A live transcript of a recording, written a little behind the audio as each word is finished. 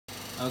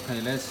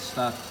Okay, let's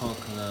start talk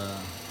the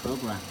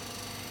program.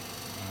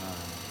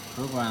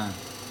 Program,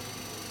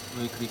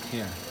 we click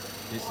here.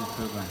 This is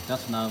program.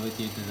 Just now we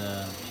did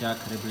the PR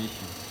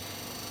calibration,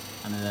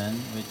 and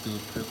then we do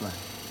program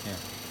here.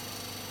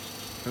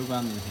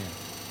 Program is here.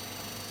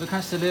 We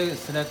can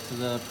select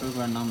the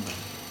program number.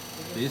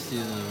 This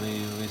is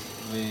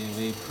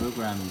we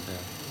programmed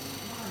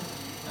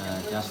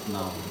just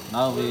now.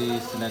 Now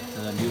we select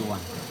the new one,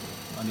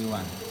 only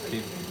one,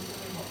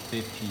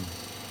 15.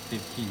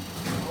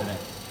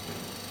 Select.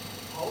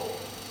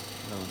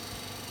 Load.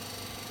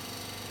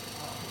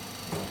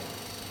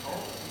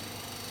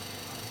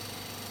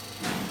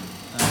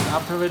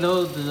 After we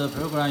load the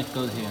program, it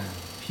goes here.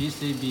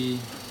 PCB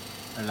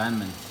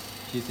alignment.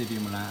 PCB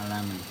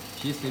alignment.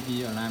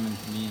 PCB alignment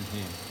means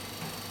here.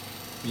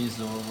 Means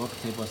the work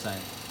table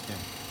side here.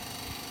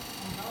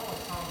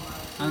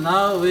 And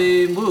now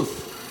we move.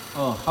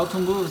 Oh, how to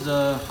move?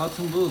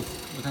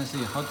 You can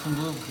see how to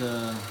move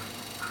the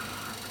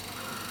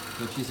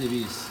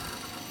PCBs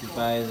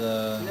by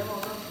the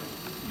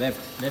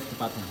left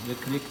button. We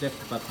click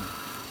left button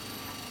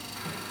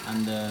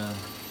and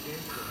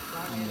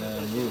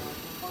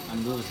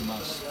move the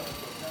mouse.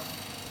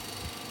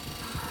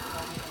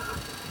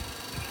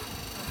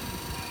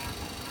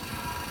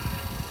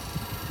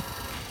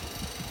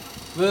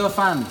 We will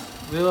find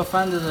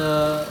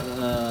the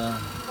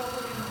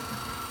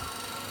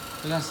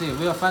you can see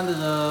we will find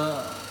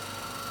the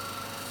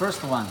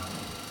first one.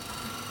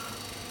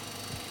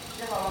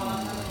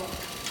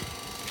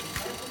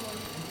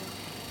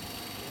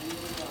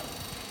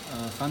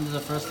 Find the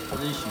first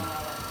position.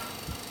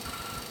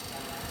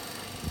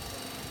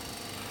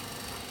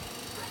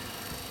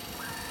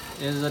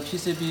 Is the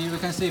PCB. We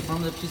can see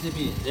from the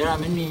PCB there are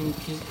many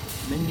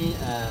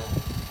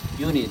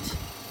units.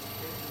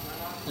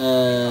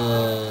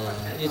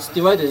 It's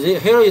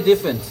divided. Here is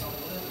different.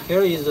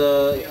 Here is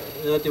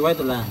the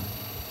divided line.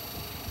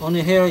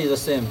 Only here is the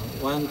same.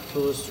 1,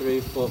 2,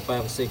 3, 4,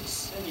 5,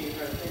 6.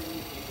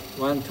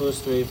 1, 2,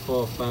 3,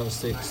 4, 5,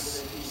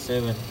 6,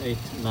 7, 8,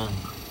 9,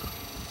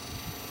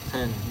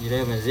 10,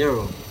 11,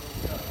 0.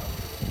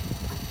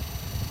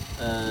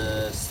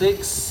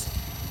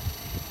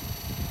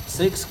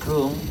 6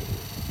 chrome,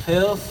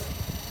 12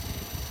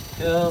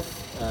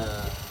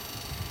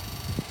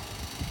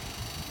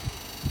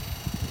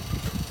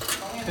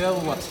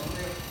 what?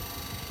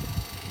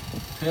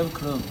 12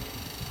 chrome.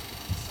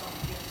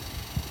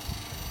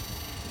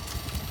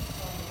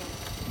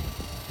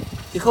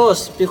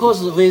 Because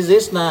with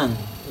this line,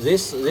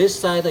 this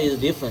side is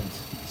different,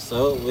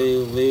 so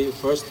we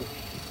first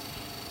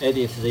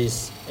edit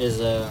this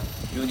as a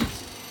unit.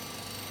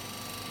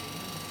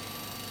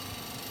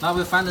 Now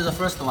we find the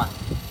first one.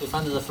 We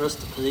find the first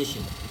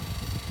position.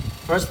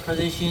 First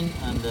position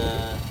and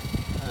the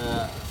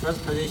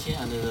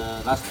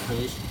last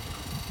position.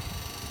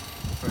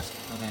 First,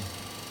 okay.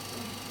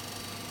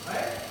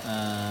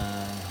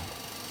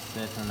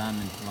 Set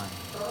alignment 1.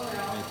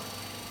 Wait.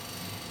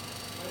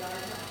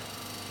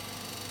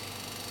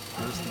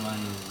 First one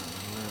is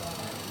where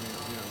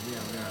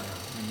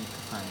we need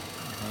to find.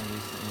 Okay,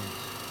 this edge.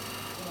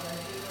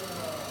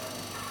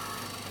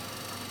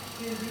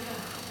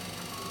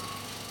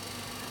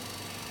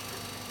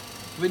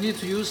 We need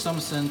to use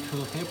something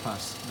to help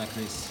us, like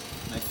this.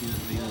 Like we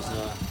use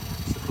a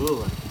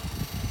screw.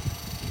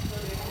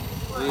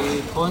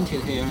 We point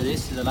it here.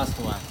 This is the last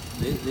one.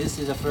 This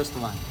is the first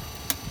one.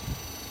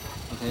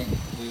 Okay,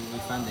 we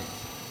found it.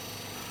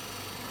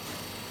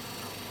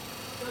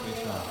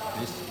 Which one?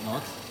 This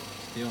not?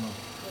 Still not.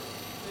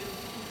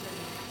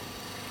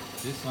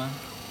 This one?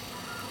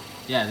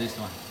 Yeah, this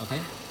one. Okay.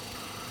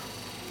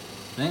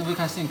 Then we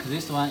can think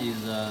this one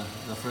is the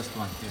first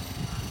one here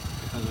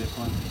because we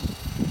pointed.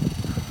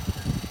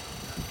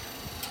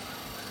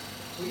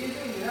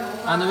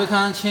 And we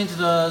can change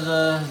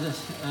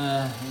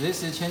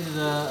this is change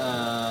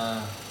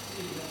the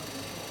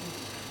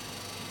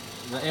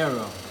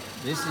arrow.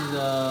 This is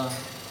the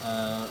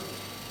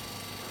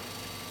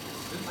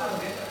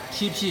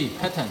TP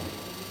pattern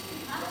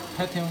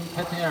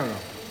arrow.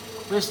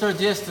 We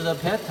suggest the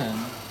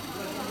pattern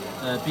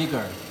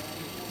bigger,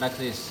 like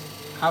this.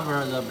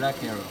 Cover the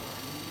black arrow.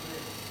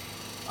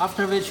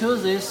 After we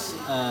choose this,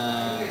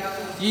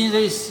 in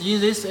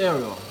this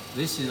arrow,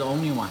 this is the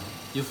only one.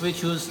 If we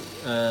choose,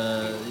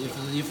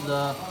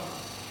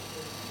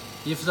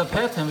 if the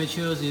pattern we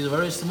choose is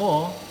very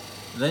small,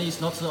 then it's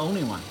not the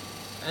only one.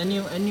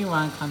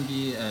 Anyone can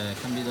be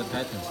the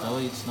pattern, so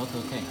it's not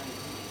okay.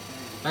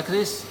 Like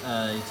this,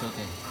 it's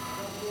okay.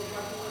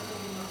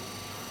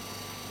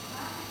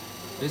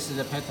 This is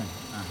the pattern.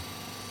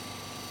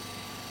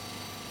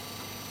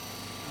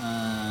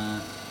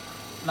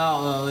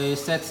 Now we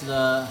set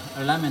the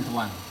alignment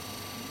 1.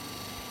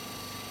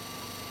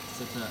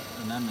 Set the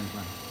alignment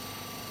 1.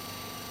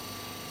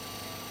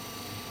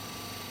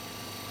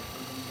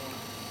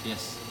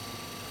 Yes.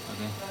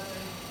 Okay.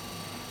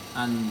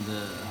 And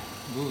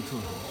move to.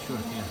 Sure.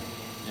 Here.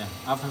 Yeah.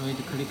 After we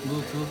click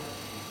move to,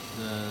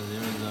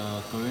 there is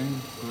a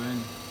green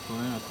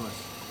across.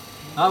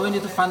 Now we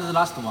need to find the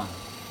last one.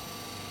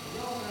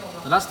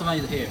 The last one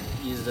is here.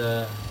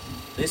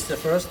 This is the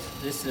first.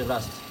 This is the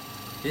last.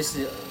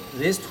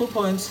 These 2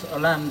 points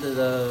align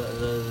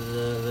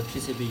the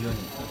PCB unit.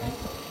 Okay.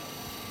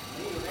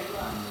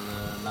 And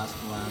the last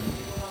one.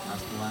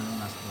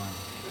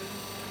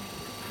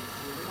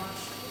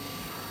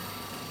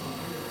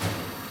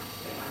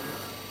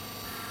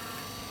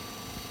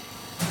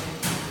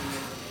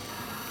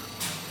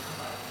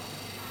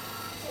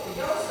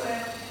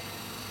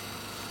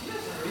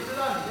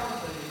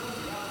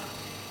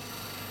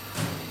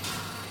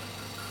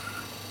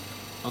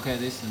 Okay,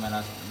 this is the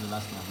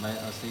last one. My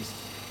assist.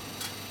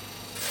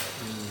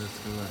 Use the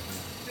screwer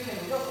here.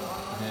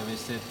 Okay, we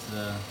set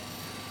the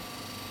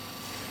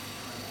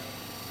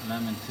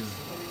alignment 2.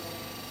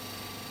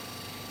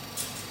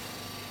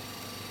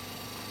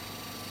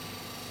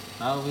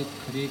 Now we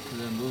click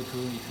the move to,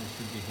 it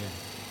should be here.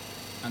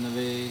 And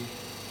we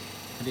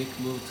click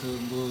move to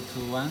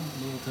 1,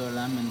 move to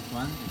alignment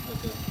 1.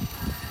 Okay.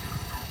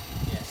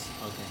 Yes,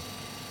 okay.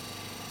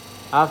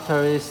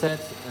 After we set,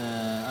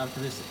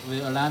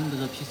 we align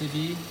the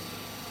PCB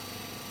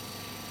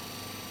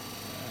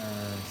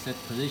set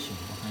position.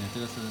 我看一下，这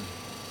个是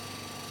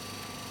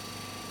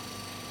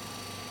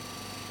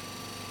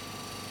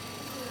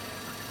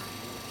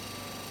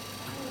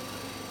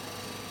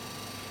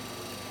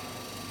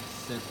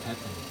set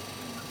pattern,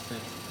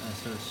 set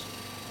search.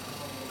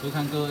 We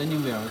can go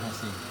anywhere. We can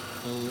see.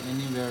 Go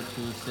anywhere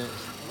to set.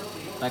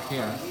 Like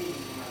here,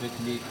 we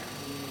click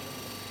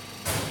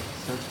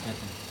search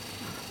pattern.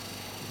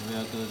 We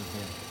will go to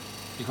here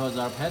because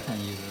our pattern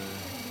is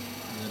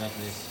like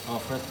this. Oh,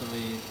 first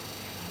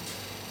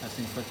I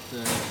think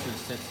should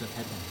set the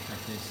pattern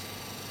like this.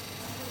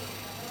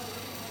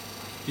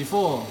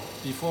 Before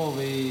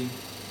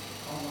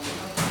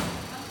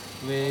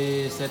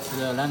we set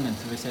the alignment,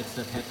 we set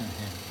the pattern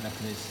here like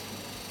this.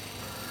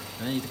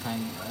 Then it can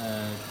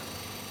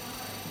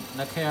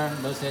like here,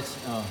 no set.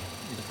 Oh,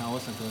 it can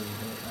also go to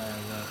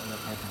the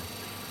pattern.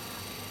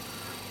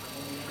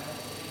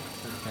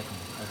 Set pattern.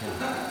 Okay.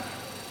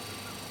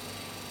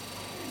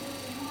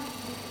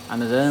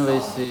 And then we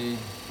see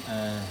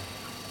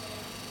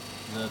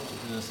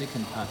the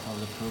second part of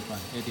the program,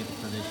 edit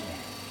position.